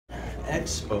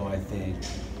Expo, I think.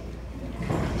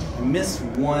 I missed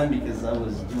one because I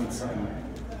was doing something.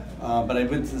 But I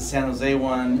went to the San Jose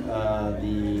one,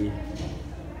 the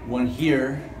one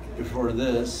here before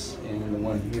this, and the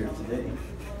one here today.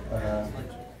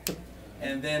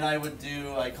 And then I would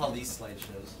do, I call these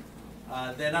slideshows.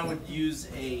 Then I would use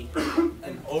an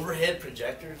overhead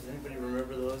projector. Does anybody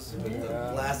remember those? With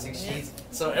the plastic sheets.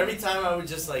 So every time I would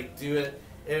just like do it,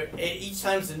 each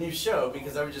time's a new show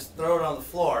because I would just throw it on the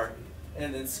floor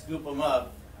and then scoop them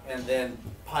up and then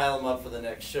pile them up for the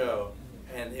next show.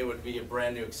 And it would be a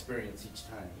brand new experience each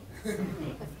time.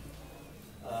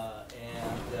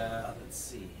 Let's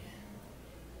see.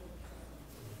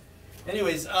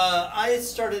 Anyways, I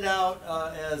started out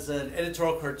as an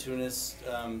editorial cartoonist.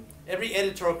 Every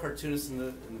editorial cartoonist in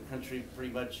the country,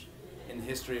 pretty much in the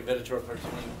history of editorial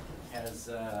cartooning,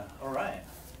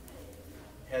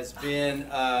 has been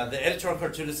the editorial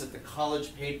cartoonist at the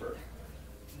college paper.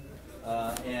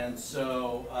 And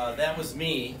so that was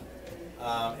me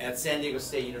at San Diego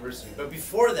State University. But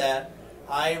before that,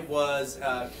 I was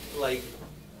like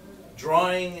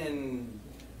drawing and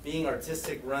being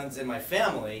artistic runs in my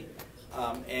family.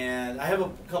 And I have a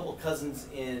couple cousins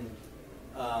in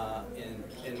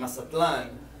Mazatlan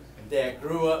that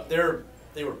grew up.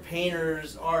 They were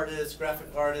painters, artists,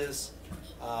 graphic artists.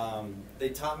 They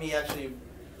taught me actually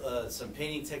some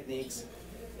painting techniques.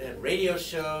 They had radio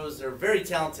shows. They're very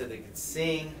talented. They could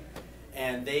sing,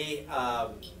 and they,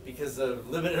 because of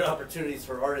limited opportunities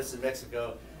for artists in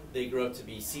Mexico, they grew up to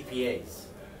be CPAs,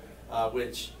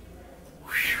 which.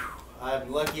 Whew,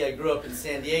 I'm lucky I grew up in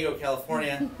San Diego,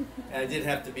 California, and I didn't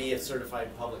have to be a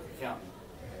certified public accountant.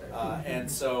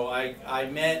 And so I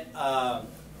met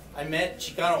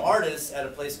Chicano artists at a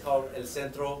place called El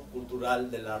Centro Cultural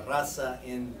de la Raza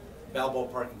in Balboa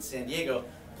Park in San Diego,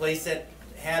 a place that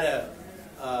had a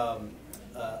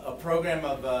program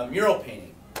of mural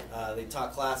painting. They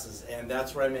taught classes, and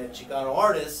that's where I met Chicano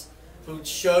artists who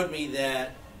showed me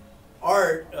that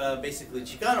art, basically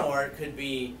Chicano art, could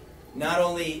be not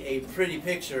only a pretty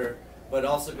picture, but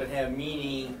also could have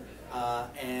meaning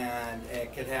and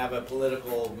it could have a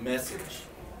political message.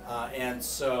 And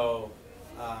so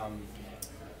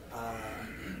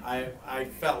I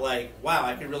felt like, wow,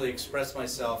 I could really express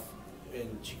myself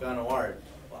in Chicano art.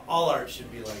 Well, all art should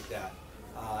be like that.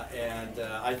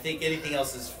 I think anything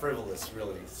else is frivolous,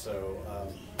 really. So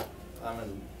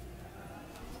I'm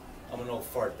an old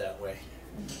fart that way.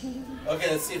 Okay,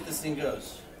 let's see if this thing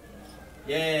goes.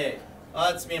 Yay!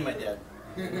 Oh, that's me and my dad.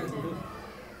 He's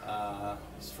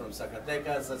from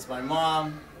Zacatecas. That's my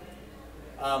mom.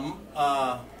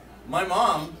 My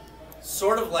mom,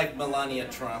 sort of like Melania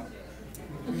Trump,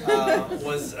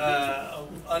 was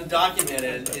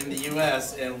undocumented in the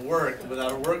U.S. and worked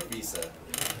without a work visa.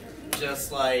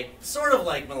 Just like, sort of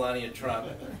like Melania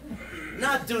Trump,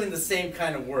 not doing the same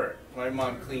kind of work. My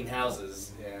mom cleaned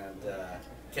houses and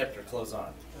kept her clothes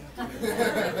on.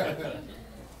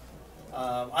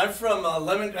 I'm from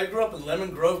I grew up in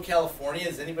Lemon Grove, California.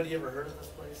 Has anybody ever heard of this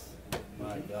place?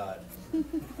 My God.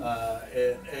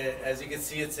 As you can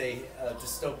see, it's a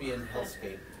dystopian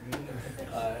hellscape.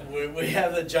 We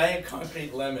have the giant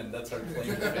concrete lemon. That's our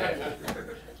claim to fame.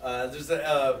 There's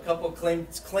a couple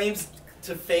claims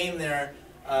to fame there.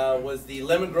 Was the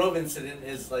Lemon Grove incident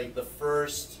is like the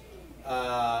first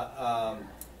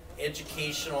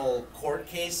educational court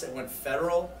case that went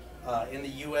federal. In the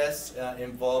U.S.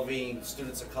 Involving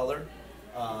students of color,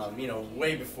 you know,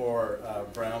 way before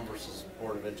Brown versus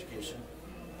Board of Education.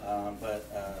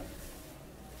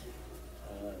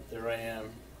 There I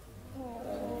am,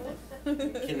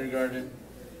 in kindergarten.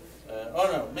 Oh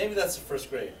no, maybe that's the first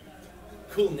grade.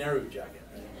 Cool Nehru jacket.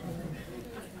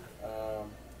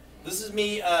 This is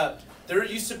me. There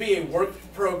used to be a work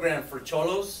program for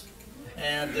cholos.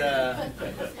 And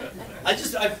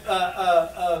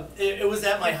it was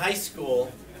at my high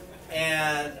school,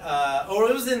 and or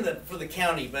it was for the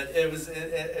county, but it was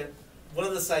one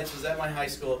of the sites was at my high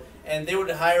school, and they would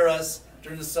hire us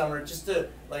during the summer just to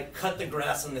like cut the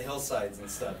grass on the hillsides and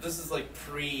stuff. This is like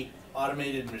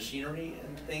pre-automated machinery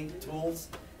and tools,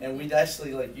 and we'd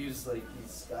actually like use like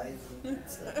these guys and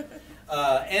stuff.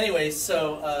 Anyway,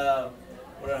 so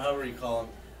however you call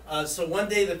them. So one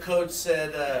day the coach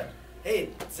said, hey,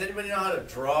 does anybody know how to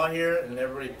draw here? And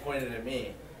everybody pointed at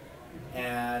me.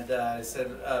 And I said,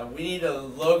 we need a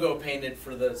logo painted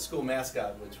for the school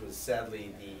mascot, which was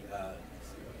sadly the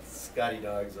Scotty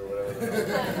Dogs or whatever.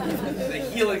 The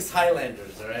Helix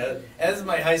Highlanders, all right? As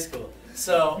my high school.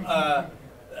 So I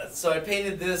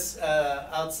painted this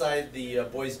outside the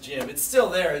boys' gym. It's still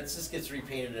there. It just gets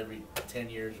repainted every 10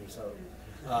 years or so.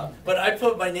 But I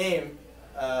put my name,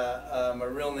 my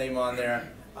real name on there.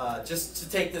 just to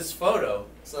take this photo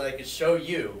so that I could show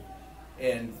you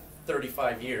in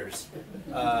 35 years.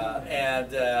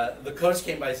 The coach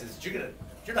came by and says,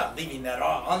 you're not leaving that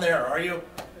on there, are you?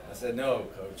 I said, no,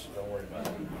 coach, don't worry about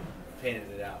it. I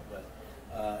painted it out. But,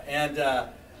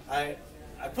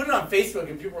 I put it on Facebook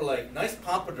and people were like, nice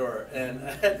pompadour, and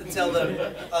I had to tell them,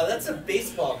 that's a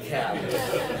baseball cap.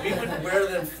 We would wear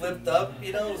them flipped up,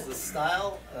 you know, it was the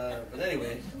style. But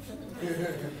anyway,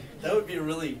 that would be a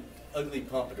really ugly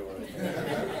pompadour.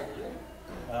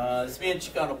 It's me in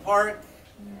Chicano Park,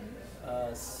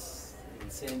 in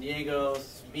San Diego.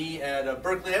 It's me at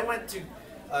Berkeley. I went to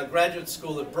graduate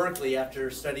school at Berkeley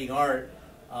after studying art.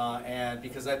 And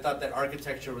because I thought that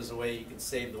architecture was a way you could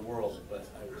save the world, but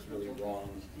I was really wrong.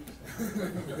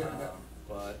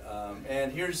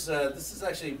 And here's, this is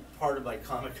actually part of my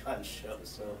Comic-Con show,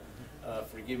 so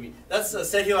forgive me. That's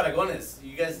Sergio Aragones.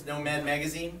 You guys know Mad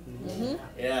Magazine? Mm-hmm.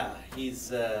 Yeah, he's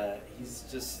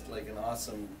just like an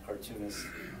awesome cartoonist.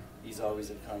 He's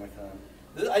always at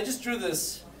Comic-Con. I just drew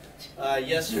this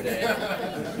yesterday,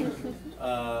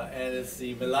 and it's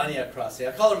the Melania crossing.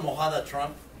 I call her Mojada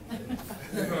Trump.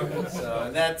 So,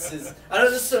 and that's his, I know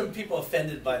there's some people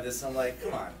offended by this. I'm like,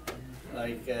 come on.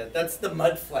 Like, that's the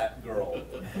mud flap girl,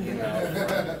 you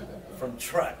know, from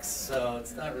Trucks. So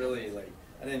it's not really like,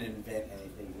 I didn't invent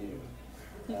anything new.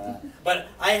 But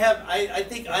I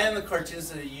think I am the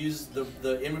cartoonist that used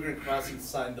the immigrant crossing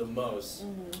sign the most.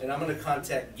 And I'm going to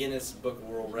contact Guinness Book of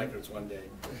World Records one day.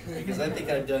 Because I think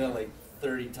I've done it like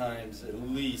 30 times at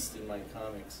least in my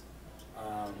comics.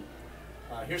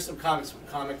 Here's some comics from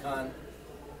Comic-Con.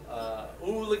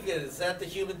 Ooh, look at it. Is that the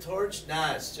Human Torch?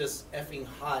 Nah, it's just effing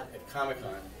hot at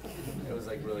Comic-Con. It was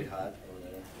like really hot over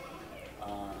there.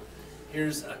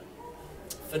 Here's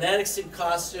Fanatics in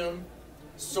Costume,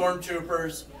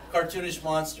 Stormtroopers, Cartoonish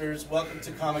Monsters, Welcome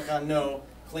to Comic-Con, no,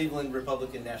 Cleveland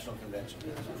Republican National Convention.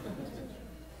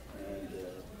 And,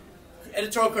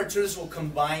 editorial cartoonists will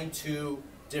combine two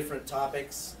different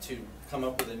topics to come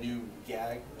up with a new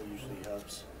gag. That usually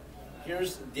helps.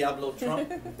 Here's Diablo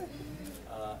Trump.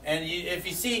 If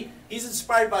you see, he's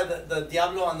inspired by the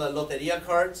Diablo on the Loteria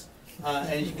cards.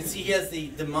 And you can see he has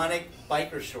the demonic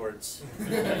biker shorts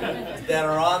that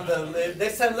are on the...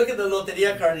 Next time look at the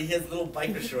Loteria card, he has little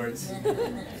biker shorts.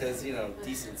 Because, you know,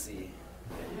 decency.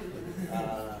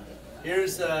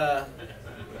 Here's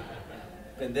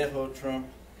Pendejo Trump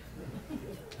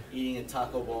eating a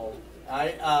taco bowl.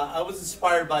 I was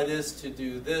inspired by this to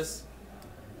do this.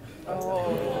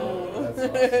 Oh.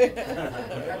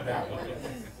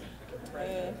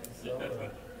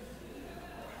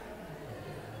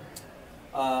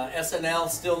 SNL,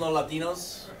 still no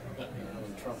Latinos.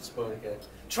 Trump spoke.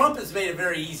 Trump has made it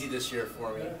very easy this year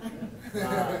for me.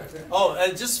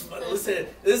 Just listen,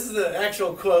 this is the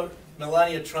actual quote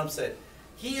Melania Trump said.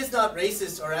 He is not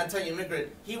racist or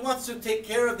anti-immigrant. He wants to take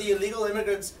care of the illegal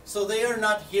immigrants so they are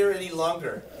not here any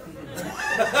longer.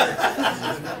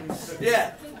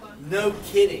 Yeah, no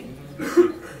kidding.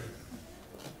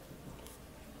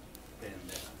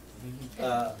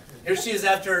 Here she is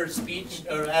after her speech,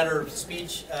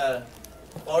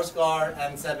 Oscar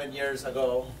and 7 years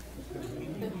ago.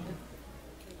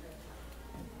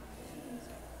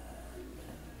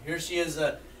 Here she is,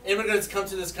 immigrants come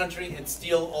to this country and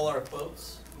steal all our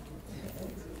boats.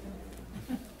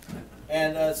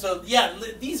 And so, yeah,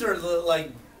 these are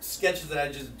like sketches that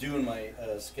I just do in my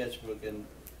sketchbook. And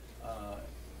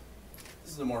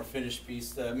this is a more finished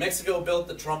piece. Mexico built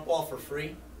the Trump wall for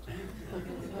free.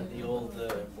 The old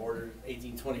border,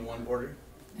 1821 border.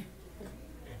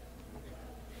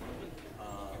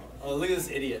 Oh, look at this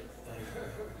idiot.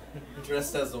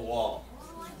 Dressed as the wall.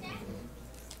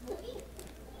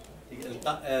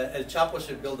 El Chapo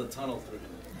should build a tunnel through him.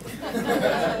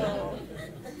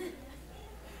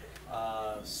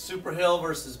 Superhill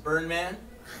versus Birdman.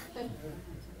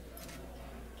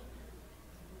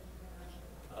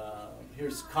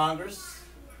 Here's Congress,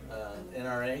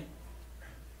 NRA.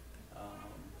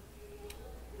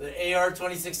 The AR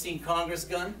 2016 Congress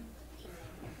gun.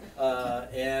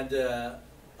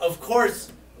 Of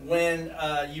course, when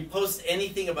you post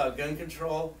anything about gun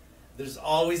control, there's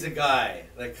always a guy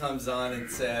that comes on and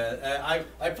says,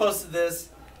 I posted this,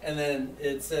 and then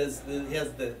it says that he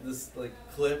has this like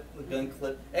clip, the gun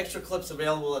clip, extra clips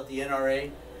available at the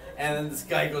NRA, and then this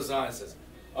guy goes on and says,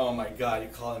 oh my God, you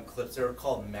call them clips, they were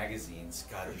called magazines.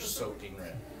 God, you're so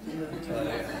ignorant.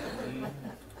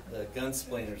 The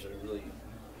gunsplainers are really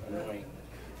annoying.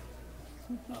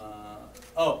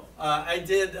 I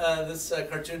did this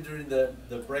cartoon during the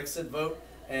Brexit vote,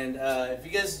 and if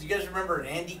you guys remember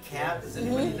Andy Capp? Does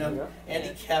anybody know?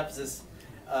 Andy Capp is this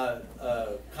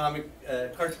comic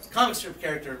strip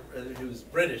character who's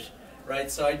British,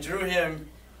 right? So I drew him.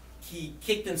 He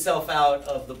kicked himself out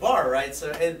of the bar, right?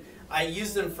 So I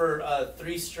used him for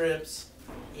 3 strips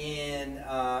in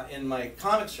my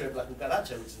comic strip, La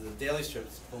Cucaracha, which is a daily strip.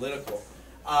 It's political,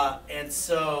 and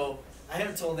so I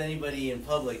haven't told anybody in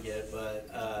public yet, but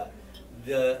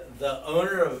the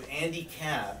owner of Andy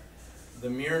Cap, the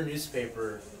Mirror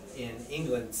newspaper in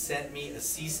England, sent me a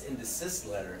cease and desist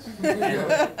letter.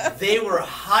 And they were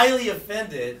highly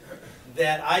offended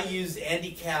that I used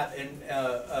Andy Cap. And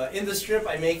in the strip,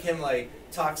 I make him like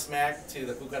talk smack to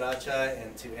the Cucaracha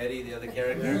and to Eddie, the other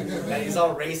character. And he's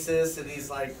all racist, and he's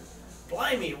like,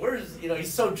 blimey, where's,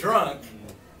 he's so drunk.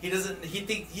 He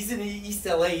think he's in East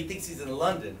LA, he thinks he's in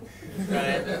London,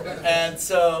 right? And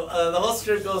so the whole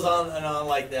strip goes on and on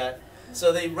like that.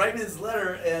 So they write me this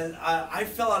letter, and I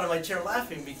fell out of my chair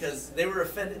laughing because they were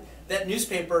offended. That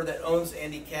newspaper that owns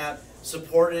Andy Cap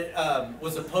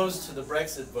was opposed to the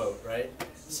Brexit vote, right?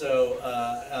 So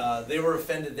they were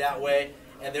offended that way,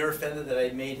 and they were offended that I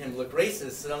made him look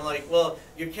racist. And I'm like, well,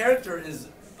 your character is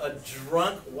a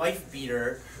drunk wife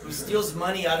beater who steals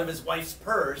money out of his wife's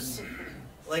purse.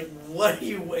 Like, what are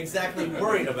you exactly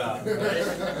worried about, right?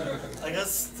 Like,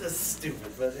 that's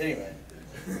stupid, but anyway.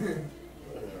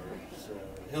 So,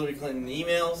 Hillary Clinton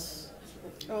emails.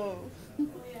 Oh.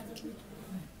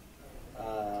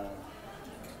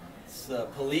 It's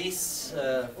police,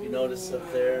 if you notice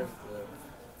up there,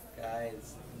 the guy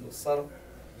is a little subtle.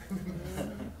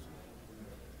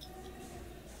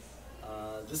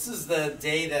 This is the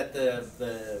day that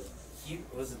the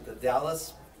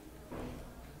Dallas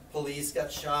police got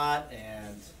shot,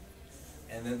 and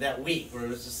then that week where it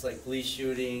was just like police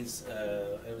shootings,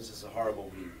 it was just a horrible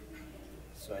week.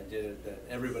 So I did it that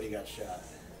everybody got shot.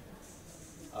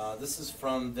 This is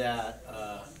from that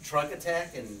truck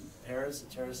attack in Paris, a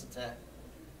terrorist attack.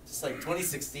 Just like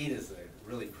 2016 is a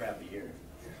really crappy year.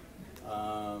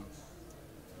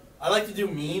 I like to do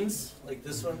memes like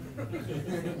this one.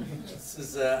 This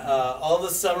is all the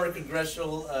summer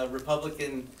congressional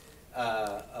Republican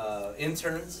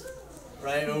interns,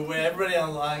 right? When everybody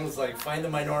online was like, find the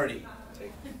minority.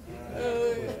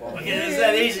 Okay, there's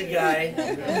that Asian guy.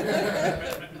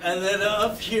 And then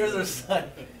up here there's like,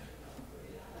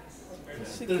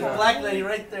 there's a black lady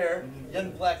right there,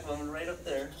 young black woman right up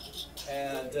there.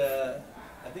 And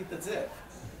I think that's it.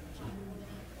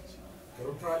 They're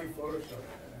probably photoshopped.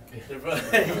 Yeah,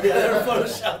 they're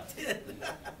photoshopped in.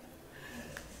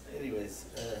 Anyways,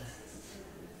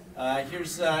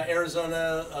 here's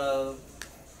Arizona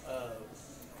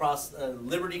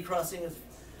Liberty Crossing.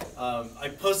 I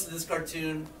posted this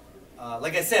cartoon.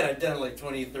 Like I said, I've done like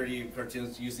 20, 30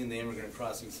 cartoons using the immigrant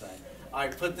crossing sign. I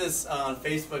put this on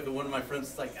Facebook, and one of my friends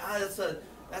was like,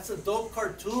 that's a dope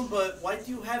cartoon, but why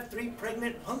do you have 3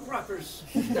 pregnant punk rockers?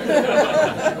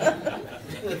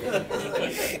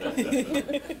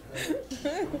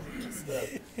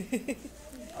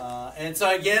 And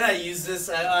so again, I use this.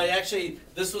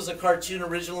 This was a cartoon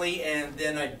originally, and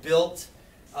then I built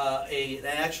an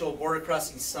actual border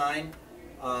crossing sign,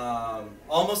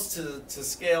 almost to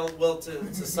scale, well,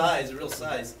 to size, real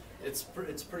size. It's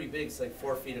pretty big. It's like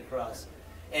 4 feet across,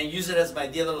 and use it as my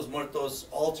Dia de los Muertos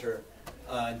altar.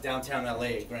 Downtown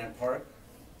LA, Grant Park.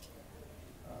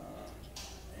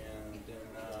 And then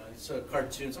so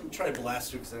cartoons. I'm going to try to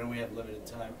blast through because I know we have limited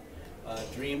time. I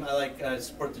like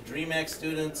support the DreamX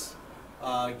students.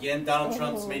 Again, Donald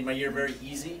Trump's made my year very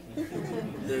easy.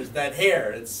 There's that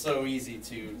hair. It's so easy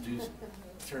to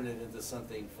turn it into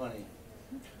something funny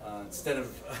instead of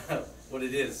what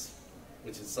it is,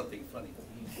 which is something funny.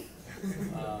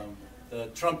 The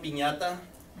Trump Piñata.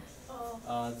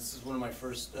 This is one of my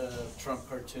first Trump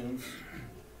cartoons.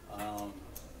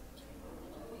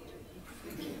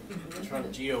 Trump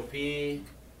GOP,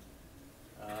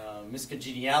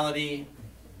 miscongeniality.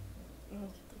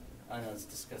 I know it's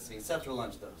disgusting. It's after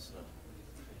lunch though, so.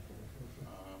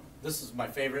 This is my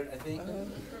favorite, I think.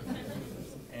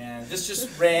 And this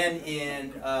just ran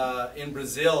in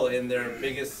Brazil in their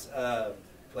biggest,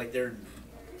 like their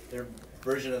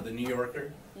version of the New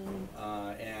Yorker.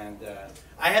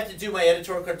 I have to do my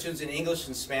editorial cartoons in English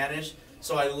and Spanish,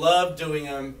 so I love doing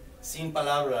them sin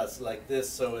palabras like this,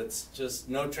 so it's just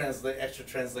no extra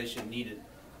translation needed.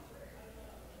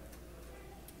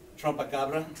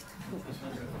 Trompacabra.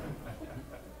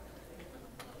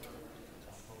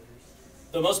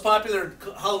 The most popular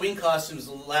Halloween costumes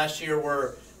last year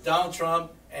were Donald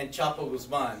Trump and Chapo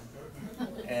Guzman,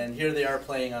 and here they are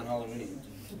playing on Halloween.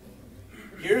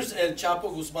 Here's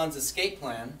Chapo Guzman's escape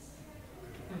plan.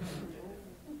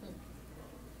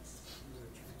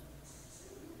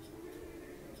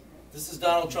 This is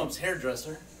Donald Trump's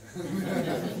hairdresser,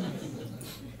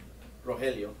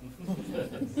 Rogelio.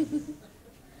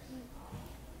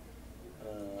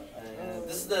 And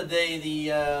this is the day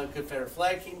the Confederate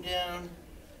flag came down.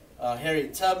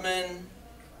 Harriet Tubman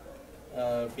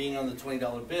being on the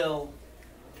 $20 bill.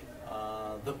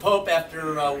 The Pope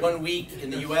after 1 week in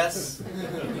the U.S.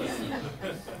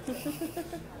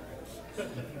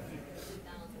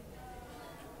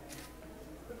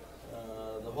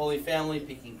 The Holy Family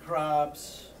picking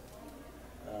crops.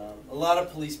 A lot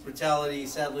of police brutality,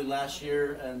 sadly, last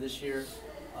year and this year.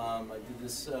 I did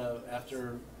this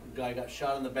after a guy got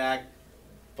shot in the back,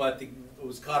 but it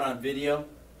was caught on video.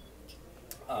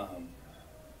 And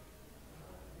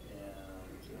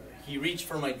he reached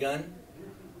for my gun.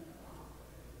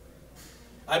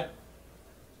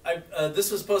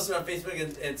 This was posted on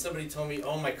Facebook, and somebody told me,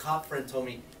 oh, my cop friend told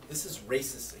me, this is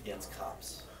racist against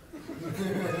cops.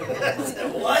 I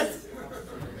said, what?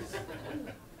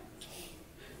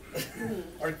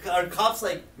 Are cops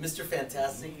like Mr.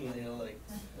 Fantastic, you know, like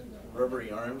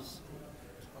rubbery arms?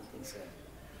 I don't think so.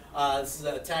 This is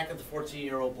an attack of the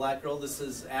 14-year-old black girl. This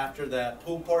is after that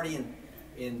pool party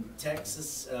in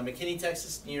Texas, McKinney,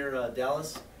 Texas, near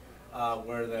Dallas,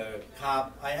 where the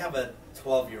cop, I have a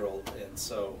 12-year-old, and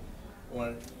so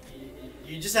when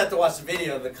you just have to watch the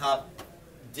video of the cop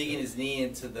digging his knee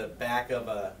into the back of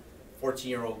a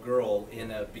 14-year-old girl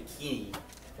in a bikini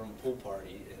from a pool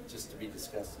party, just to be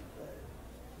disgusted by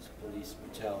this police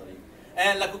brutality.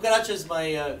 And La Cucaracha is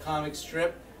my comic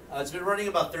strip. It's been running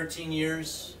about 13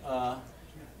 years,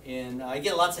 and I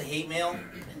get lots of hate mail.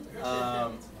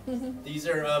 These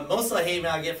are most of the hate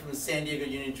mail I get from the San Diego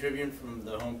Union Tribune, from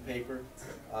the home paper,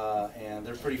 and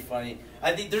they're pretty funny.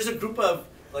 I think there's a group of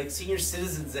like senior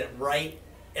citizens that write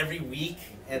every week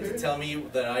and to tell me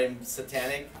that I'm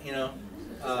satanic, you know,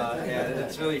 and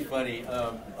it's really funny.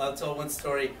 I'll tell one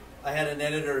story. I had an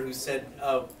editor who said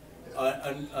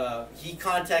he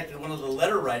contacted one of the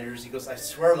letter writers. He goes, I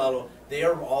swear, Lalo, they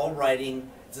are all writing.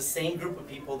 It's the same group of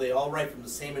people. They all write from the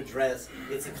same address.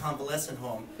 It's a convalescent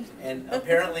home, and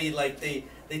apparently, like they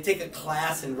take a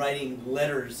class in writing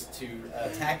letters to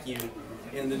attack you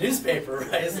in the newspaper,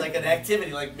 right? It's like an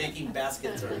activity, like making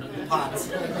baskets or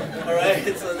pots. All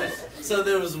right. So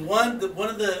there was one of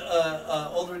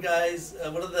the older guys.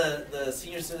 One of the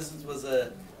senior citizens was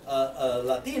a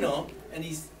Latino, and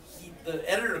the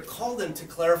editor called him to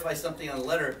clarify something on the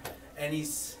letter, and he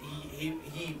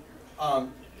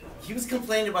was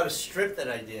complaining about a strip that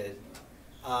I did,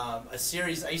 a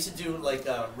series. I used to do like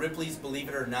Ripley's Believe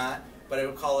It or Not, but I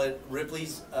would call it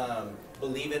Ripley's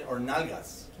Believe It or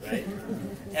Nalgas, right?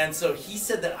 And so he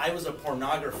said that I was a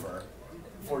pornographer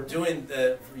for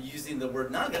using the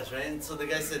word nalgas, right? And so the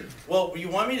guy said, well, you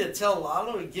want me to tell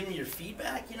Lalo to give me your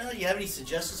feedback? You know, you have any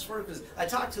suggestions for it? Because I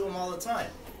talk to him all the time.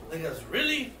 And he goes,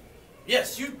 really?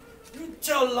 Yes, you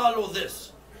tell Lalo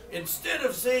this. Instead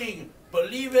of saying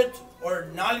believe it or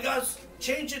nalgas,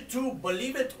 change it to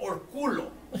believe it or culo.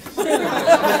 Isn't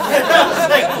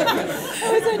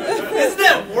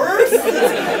that worse?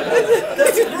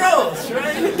 That's gross,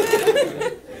 right?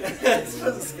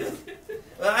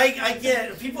 I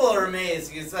get, people are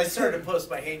amazed because I started to post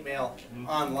my hate mail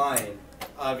online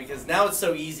because now it's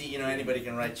so easy, you know, anybody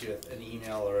can write you an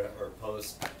email or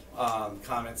post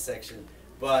comment section.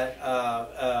 But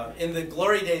in the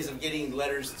glory days of getting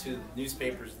letters to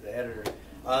newspapers, the editor,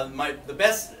 the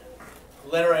best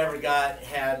letter I ever got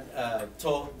had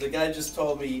the guy just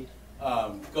told me,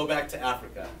 go back to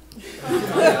Africa.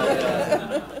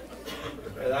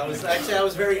 And, I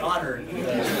was very honored.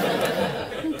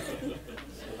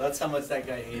 So that's how much that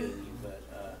guy hated me. But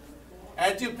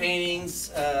I do paintings,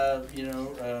 you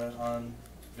know, on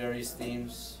various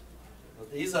themes.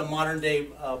 He's a modern day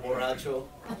borracho,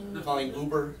 calling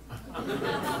Uber.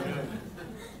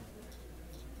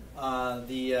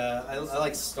 I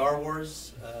like Star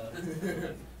Wars.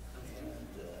 And,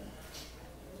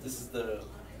 this is the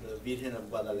Virgen of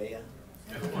Guadalajara.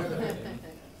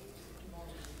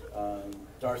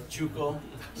 Darth Chuco.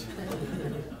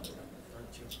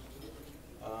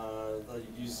 I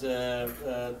use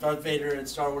Darth Vader and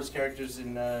Star Wars characters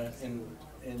in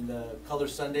Color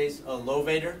Sundays. Low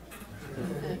Vader.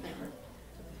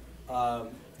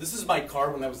 This is my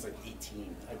car when I was like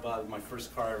 18. I bought my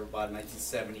first car I ever bought, a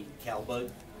 1970 Calbug.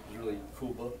 It was a really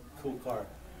cool car.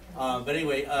 But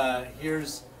anyway,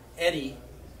 here's Eddie,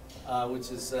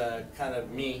 which is kind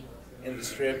of me in the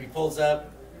strip. He pulls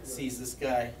up, sees this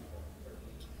guy.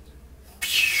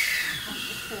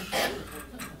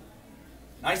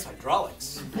 Nice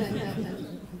hydraulics.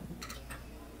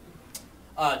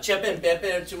 Chepe and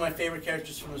Pepe are two of my favorite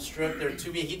characters from the strip. They're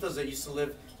two viejitos that used to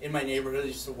live in my neighborhood. They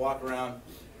used to walk around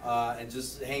and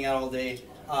just hang out all day.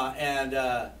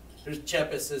 Here's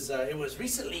Chepe says, it was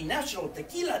recently National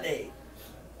Tequila Day,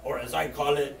 or as I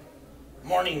call it,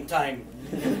 morning time.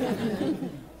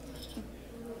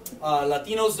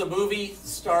 Latinos, the movie,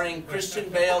 starring Christian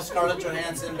Bale, Scarlett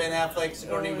Johansson, Ben Affleck,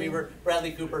 Sigourney Weaver,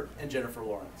 Bradley Cooper, and Jennifer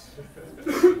Lawrence.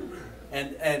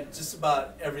 And just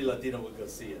about every Latino would go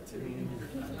see it too.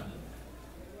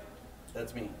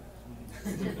 That's me.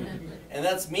 And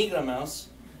that's Migra Mouse.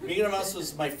 Migra Mouse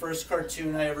was my first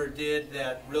cartoon I ever did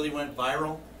that really went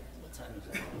viral. What time is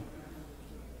it?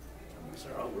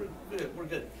 Oh, we're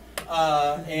good.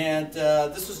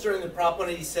 This was during the Prop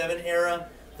 187 era,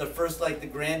 the first, like, the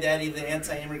granddaddy of the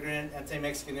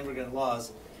anti-Mexican immigrant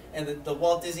laws. And the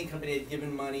Walt Disney Company had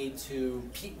given money to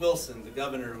Pete Wilson, the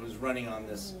governor who was running on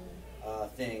this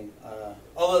thing.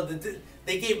 Although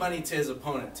they gave money to his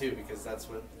opponent too, because that's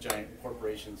what giant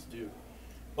corporations do.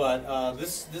 But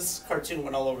this cartoon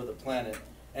went all over the planet,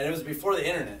 and it was before the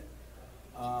internet.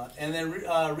 And then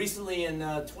recently in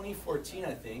 2014,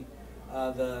 I think,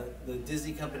 the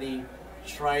Disney company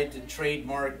tried to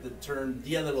trademark the term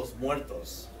Dia de los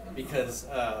Muertos because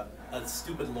a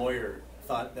stupid lawyer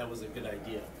thought that was a good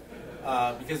idea.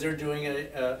 Because they're doing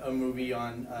a movie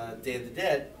on Day of the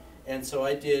Dead, and so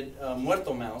I did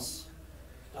Muerto Mouse.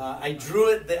 I drew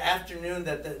it the afternoon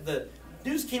that the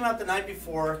news came out the night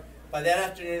before. By that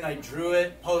afternoon, I drew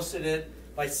it, posted it.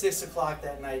 By 6 o'clock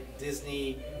that night,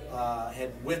 Disney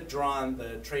had withdrawn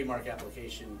the trademark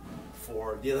application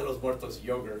for Dia de los Muertos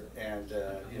yogurt and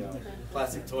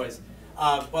plastic toys.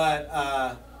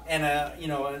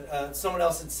 Someone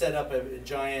else had set up a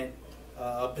giant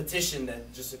petition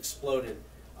that just exploded,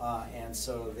 and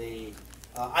so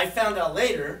I found out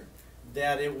later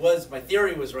that it was, my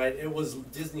theory was right, it was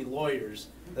Disney lawyers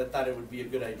that thought it would be a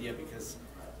good idea because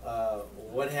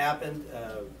what happened,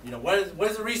 what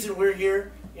is the reason we're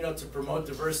here, to promote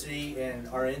diversity in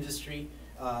our industry?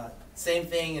 Same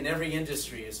thing in every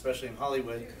industry, especially in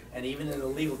Hollywood, and even in the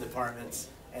legal departments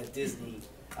at Disney.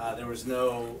 There was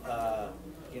no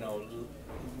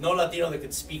Latino that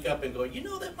could speak up and go,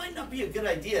 that might not be a good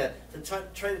idea to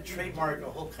try to trademark a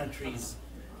whole country's,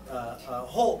 a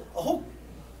whole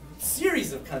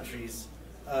series of countries'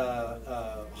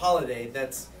 holiday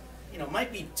that's,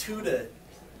 might be 2 to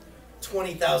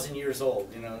 20,000 years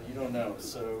old. You don't know.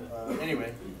 So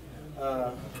anyway,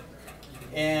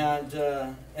 and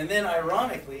then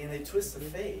ironically, in a twist of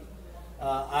fate,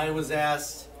 I was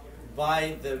asked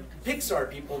by the Pixar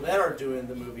people that are doing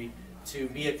the movie to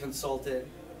be a consultant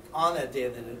on that Day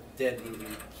of the Dead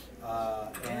movie.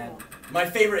 And my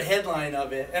favorite headline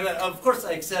of it, and of course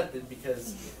I accepted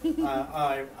because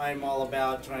I'm all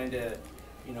about trying to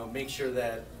make sure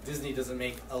that Disney doesn't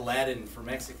make Aladdin for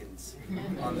Mexicans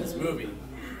on this movie.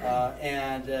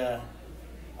 Although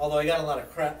I got a lot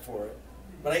of crap for it,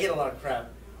 but I get a lot of crap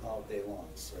all day long,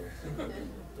 so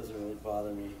it doesn't really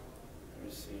bother me. Let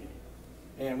me see.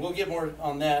 And we'll get more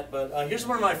on that, but here's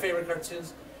one of my favorite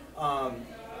cartoons.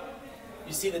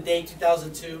 You see the date,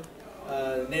 2002,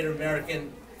 Native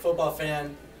American football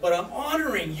fan, but I'm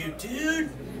honoring you, dude!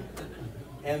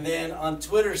 And then on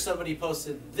Twitter, somebody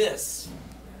posted this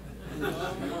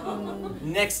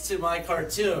next to my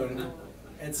cartoon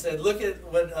and said, look at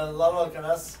what Lalo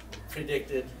Alcaraz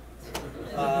predicted.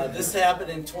 This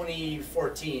happened in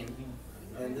 2014,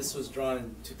 and this was drawn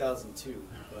in 2002.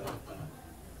 But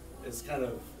it's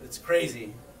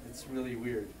crazy. It's really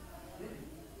weird.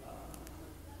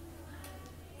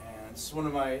 And it's one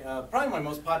of my, probably my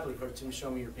most popular cartoons,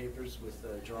 Show Me Your Papers, with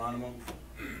Geronimo,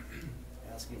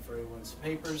 asking for everyone's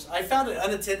papers. I found an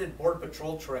unattended Border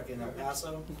Patrol truck in El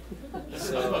Paso,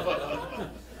 so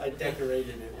I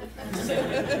decorated it with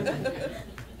this.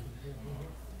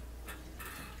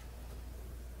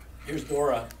 Here's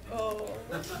Dora. Oh.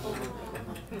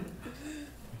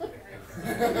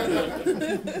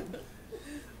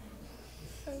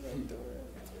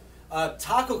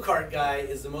 Taco Cart Guy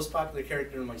is the most popular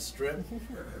character in my strip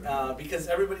because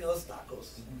everybody loves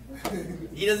tacos.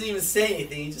 He doesn't even say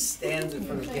anything, he just stands in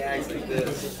front of gags like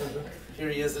this. Here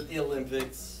he is at the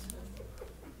Olympics.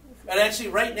 And actually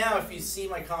right now, if you see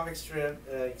my comic strip,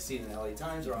 you can see it in the LA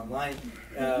Times or online,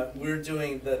 we're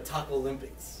doing the Taco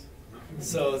Olympics.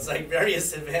 So it's like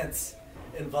various events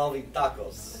involving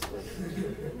tacos.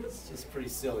 It's just pretty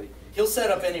silly. He'll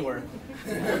set up anywhere.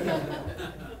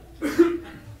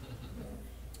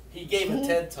 He gave a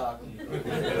TED Talk.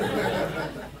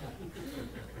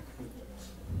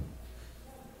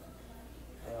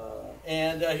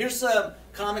 Here's some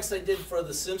comics I did for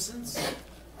The Simpsons.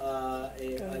 I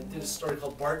did a story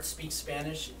called Bart Speaks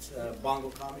Spanish. It's Bongo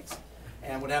Comics.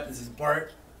 And what happens is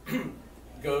Bart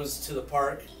goes to the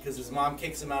park because his mom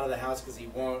kicks him out of the house because he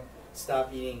won't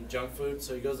stop eating junk food.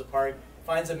 So he goes to the park,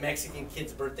 finds a Mexican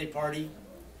kid's birthday party,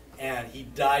 and he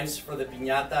dives for the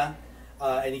piñata,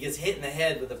 and he gets hit in the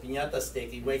head with a piñata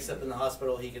stick. He wakes up in the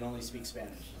hospital. He can only speak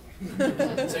Spanish.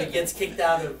 So he gets kicked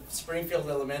out of Springfield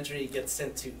Elementary. He gets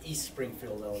sent to East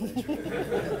Springfield Elementary,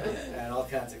 and all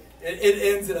kinds of.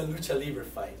 It ends in a lucha libre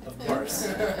fight, of course,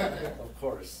 of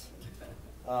course.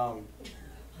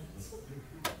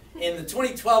 In the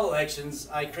 2012 elections,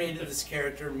 I created this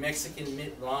character, Mexican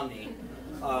Mitt Romney,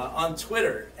 on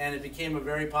Twitter, and it became a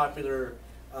very popular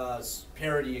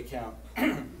parody account.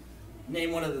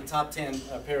 Named one of the top 10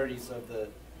 parodies of the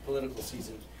political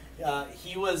season.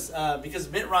 He was, because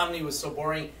Mitt Romney was so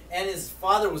boring, and his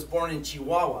father was born in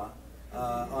Chihuahua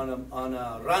on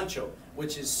a rancho,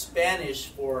 which is Spanish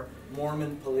for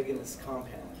Mormon polygamous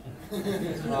compound.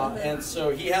 And so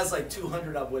he has like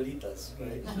 200 abuelitas,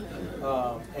 right?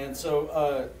 And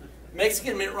so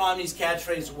Mexican Mitt Romney's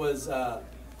catchphrase was, I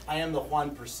am the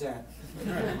Juan percent.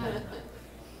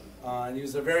 And he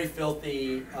was a very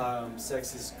filthy,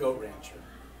 sexist goat rancher.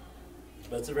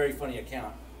 But it's a very funny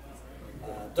account.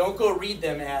 Don't go read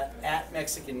them at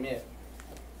Mexican Mitt.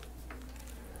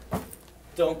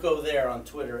 Don't go there on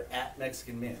Twitter at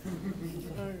Mexican Mitt.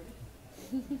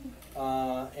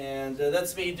 And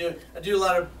that's me doing. I do a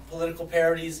lot of political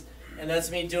parodies, and that's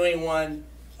me doing one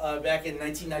back in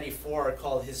 1994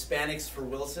 called Hispanics for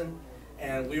Wilson,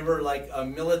 and we were like a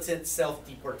militant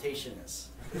self-deportationists.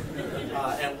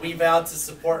 And we vowed to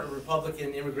support a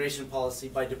Republican immigration policy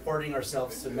by deporting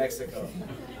ourselves to Mexico.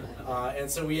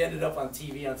 And so we ended up on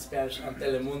TV on Spanish, on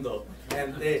Telemundo.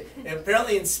 And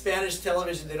apparently in Spanish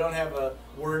television they don't have a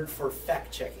word for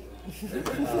fact-checking.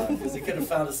 Because they could have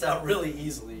found us out really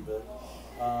easily. But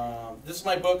this is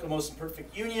my book, A Most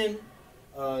Imperfect Union.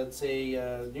 It's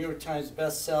a New York Times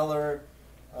bestseller.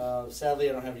 Sadly,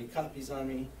 I don't have any copies on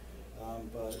me.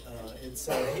 But it's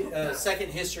a second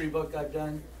history book I've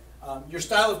done. Your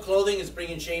style of clothing is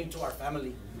bringing shame to our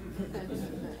family.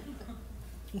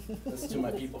 That's to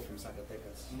my people from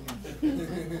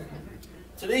Zacatecas.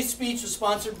 Today's speech was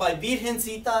sponsored by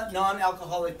Virgencita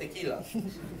non-alcoholic tequila.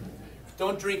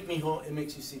 Don't drink, mijo, it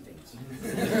makes you see things.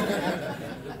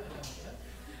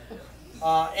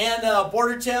 And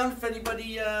Border Town, if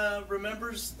anybody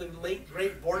remembers the late,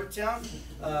 great Border Town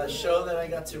show that I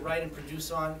got to write and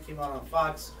produce on, came out on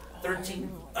Fox,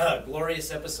 13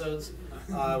 glorious episodes.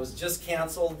 It was just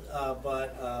canceled,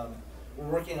 but we're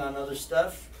working on other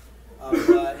stuff.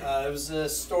 It was a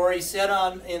story set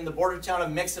in the border town of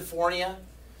Mexifornia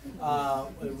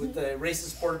with the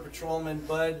racist border patrolman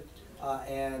Bud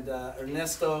and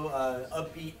Ernesto,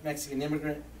 upbeat Mexican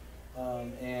immigrant.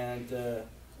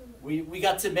 We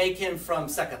got to make him from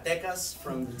Zacatecas,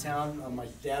 from the town my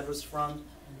dad was from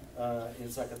in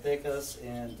Zacatecas,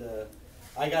 and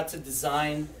I got to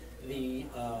design the,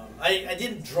 I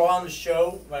didn't draw on the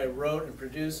show, but I wrote and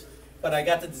produced, but I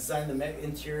got to design the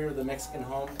interior of the Mexican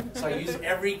home. So I used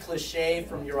every cliche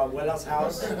from your abuela's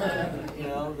house, you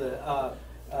know, the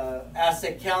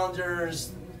Aztec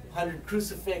calendars, 100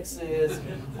 crucifixes,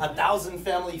 1,000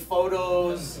 family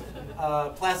photos,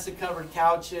 plastic covered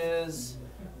couches,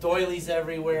 doilies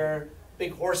everywhere,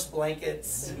 big horse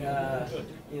blankets,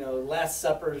 you know, Last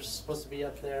Supper's supposed to be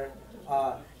up there.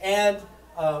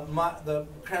 The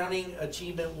crowning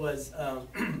achievement was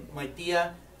my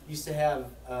tia used to have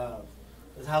a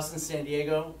house in San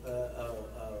Diego,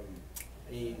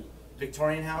 a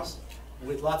Victorian house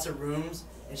with lots of rooms,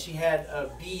 and she had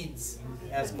beads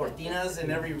as cortinas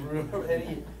in every room,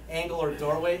 any angle or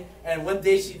doorway. And one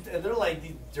day they're like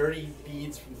these dirty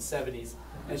beads from the 70s.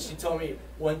 And she told me,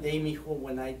 one day, mijo,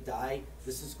 when I die,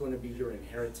 this is going to be your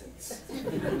inheritance.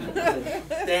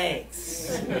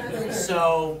 Thanks.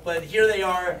 So, but here they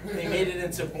are. They made it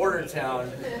into Border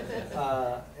Town.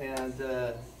 And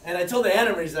I told the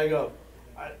animators, I go,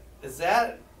 isn't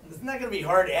that going to be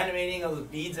hard animating all the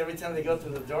beads every time they go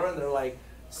through the door? And they're like,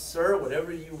 sir,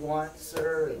 whatever you want,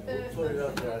 sir. And we'll put it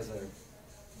up there. I was like,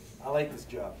 I like this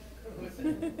job.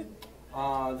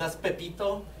 That's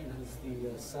Pepito. He's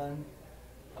the son.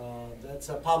 That's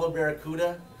Pablo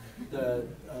Barracuda.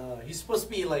 He's supposed to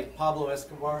be like Pablo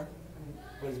Escobar,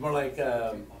 but he's more like,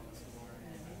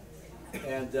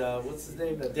 what's his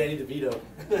name? Danny DeVito.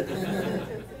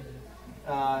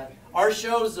 Our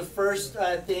show is the first,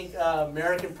 I think,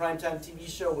 American primetime TV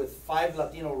show with 5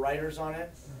 Latino writers on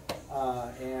it.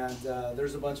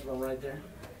 There's a bunch of them right there.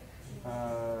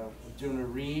 We're doing a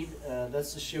read.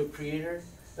 That's the show creator.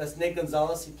 That's Nick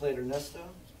Gonzalez. He played Ernesto.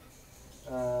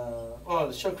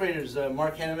 The show creator is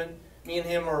Mark Henneman. Me and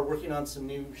him are working on some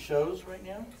new shows right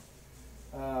now.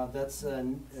 That's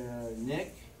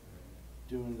Nick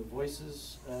doing the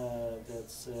voices.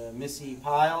 That's Missy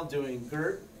Pyle doing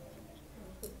Gert.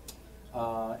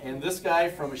 And this guy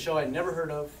from a show I'd never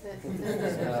heard of,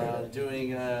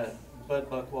 doing Bud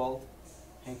Buchwald,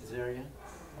 Hank Azaria.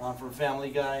 From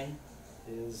Family Guy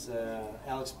is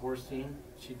Alex Borstein.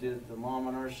 She did the mom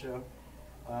on our show.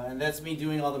 And that's me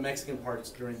doing all the Mexican parts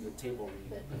during the table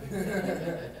reading.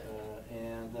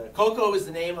 And Coco is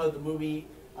the name of the movie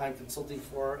I'm consulting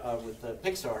for with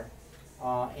Pixar.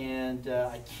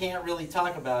 I can't really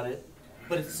talk about it,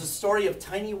 but it's the story of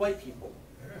tiny white people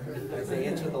as they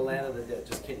enter the land of the dead.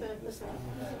 Just kidding.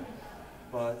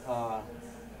 But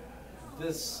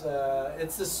it's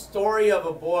the story of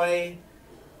a boy,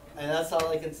 and that's all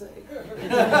I can say.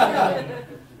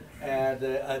 And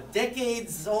a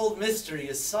decades-old mystery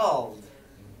is solved,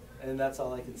 and that's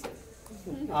all I can say.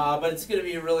 But it's going to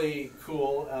be really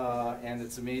cool, and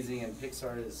it's amazing, and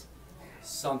Pixar is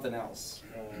something else.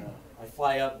 I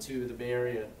fly up to the Bay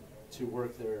Area to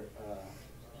work there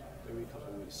every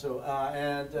couple of weeks. So,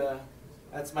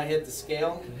 that's my head to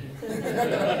scale.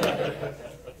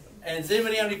 And does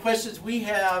anybody have any questions? We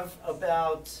have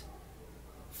about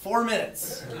 4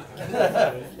 minutes.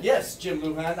 Yes, Jim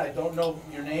Lujan. I don't know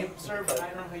your name, sir, but I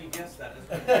don't know how you guessed that.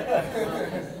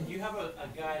 You have a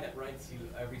guy that writes you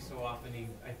every so often.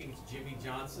 I think it's Jimmy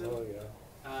Johnson. Oh yeah.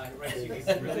 He writes you these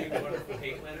really wonderful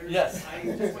hate letters. Yes. I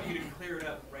just want you to clear it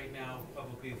up right now,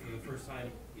 publicly for the first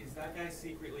time. Is that guy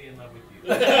secretly in love with you?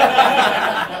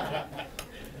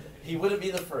 He wouldn't be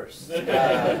the first.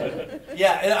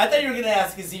 Yeah, and I thought you were going to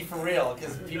ask, is he for real?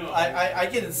 Because I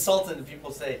get insulted when people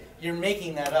say, you're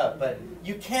making that up. But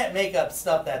you can't make up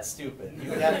stuff that stupid. You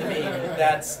would have to be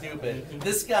that stupid.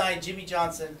 This guy, Jimmy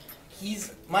Johnson,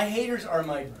 my haters are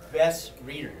my best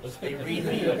readers. They read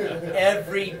me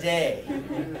every day.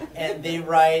 And they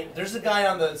write, there's a guy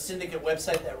on the Syndicate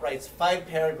website that writes 5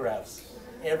 paragraphs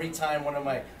every time one of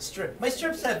my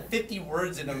strips have 50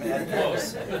 words in them at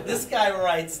most. This guy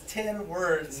writes 10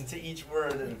 words to each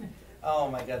word, and oh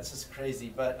my God, it's just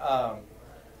crazy. But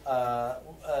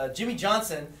Jimmy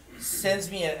Johnson sends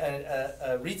me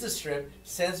reads a strip,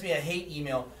 sends me a hate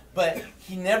email, but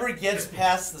he never gets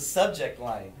past the subject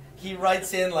line. He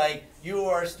writes in like, "You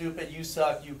are stupid, you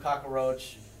suck, you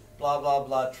cockroach, blah blah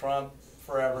blah, Trump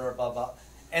forever, blah blah."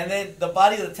 And then the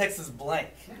body of the text is blank.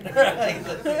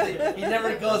 He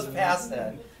never goes past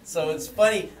that. So it's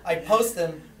funny. I post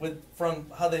them from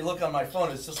how they look on my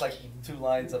phone. It's just like 2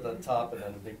 lines at the top and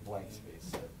then a big blank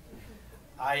space. So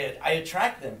I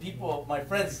attract them. People, my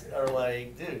friends are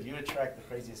like, "Dude, you attract the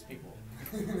craziest people."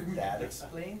 That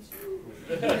explains you.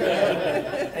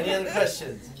 Any other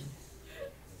questions?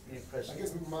 Any questions? I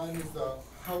guess mine is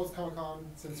how was Comic-Con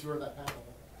since you were in that panel?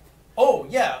 Oh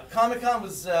yeah, Comic-Con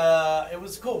was it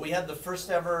was cool. We had the first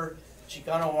ever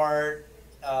Chicano art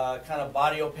kind of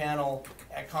audio panel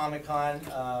at Comic-Con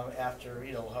after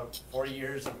 40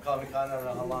 years of Comic-Con. I don't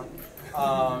know how long.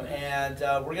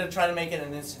 We're gonna try to make it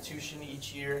an institution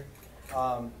each year.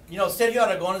 Sergio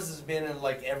Aragones has been in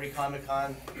like every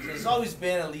Comic-Con. So there's always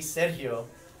been at least Sergio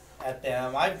at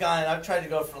them. I've tried to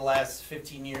go for the last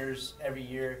 15 years every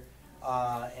year,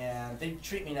 and they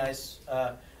treat me nice.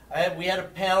 We had a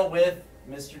panel with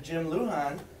Mr. Jim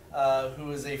Lujan,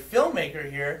 who is a filmmaker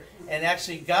here, and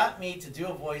actually got me to do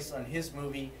a voice on his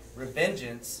movie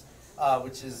Revengeance,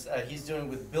 which is he's doing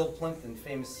with Bill Plimpton,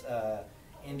 famous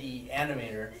indie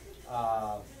animator.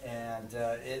 I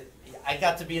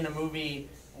got to be in a movie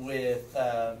with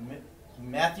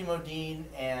Matthew Modine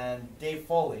and Dave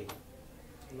Foley.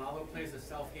 Lalo plays a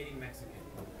self-hating Mexican.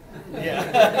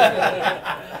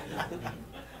 Yeah.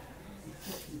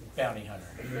 Bounty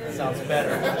hunter. Sounds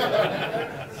better.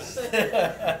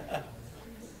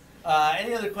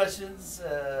 Any other questions,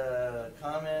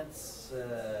 comments,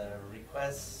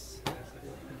 requests,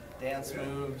 dance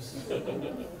moves? That's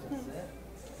it.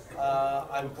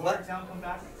 I'm glad. Town come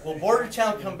back? Will Border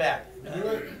Town come back?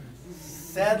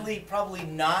 Sadly, probably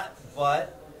not,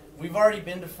 but we've already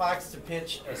been to Fox to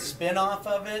pitch a spin-off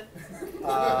of it.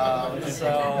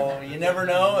 So you never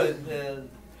know.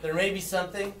 There may be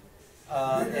something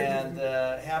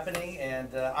happening,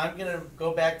 and I'm going to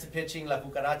go back to pitching La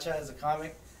Cucaracha as a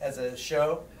comic, as a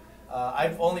show.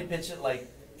 I've only pitched it like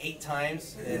 8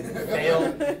 times and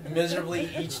failed miserably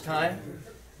each time.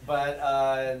 But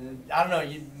I don't know.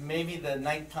 Maybe the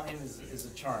 9th time is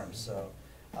a charm. So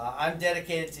I'm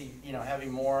dedicated to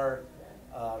having more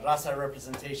raza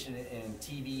representation in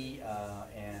TV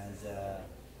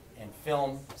and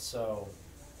film. So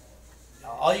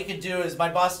all you can do is, my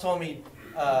boss told me,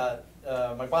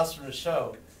 my boss from the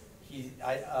show, he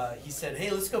said,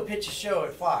 "Hey, let's go pitch a show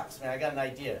at Fox. Man, I got an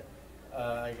idea."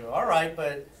 I go, "All right,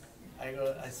 but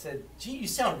I said, gee, you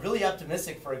sound really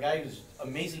optimistic for a guy whose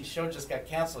amazing show just got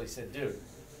canceled. He said, dude,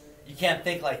 you can't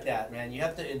think like that, man. You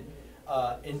have to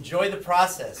enjoy the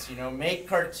process. You know, make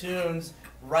cartoons,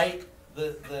 write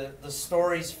the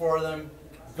stories for them,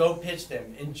 go pitch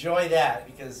them. Enjoy that,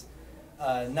 because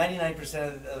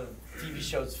 99% of TV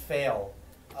shows fail.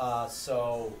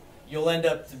 So you'll end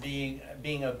up to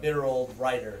being a bitter old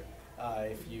writer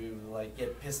if you like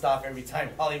get pissed off every time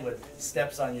Hollywood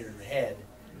steps on your head,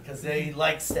 because they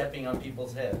like stepping on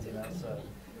people's heads, you know. So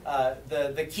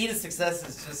the key to success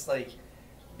is just like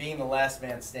being the last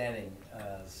man standing.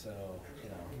 So you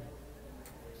know,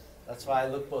 that's why I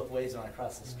look both ways when I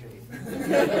cross the street.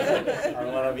 I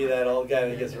don't want to be that old guy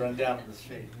that gets run down the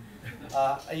street.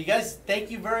 You guys,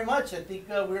 thank you very much. I think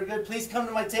we're good. Please come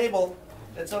to my table.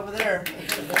 It's over there.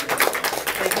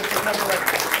 Thank you for coming to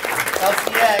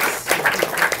LCX.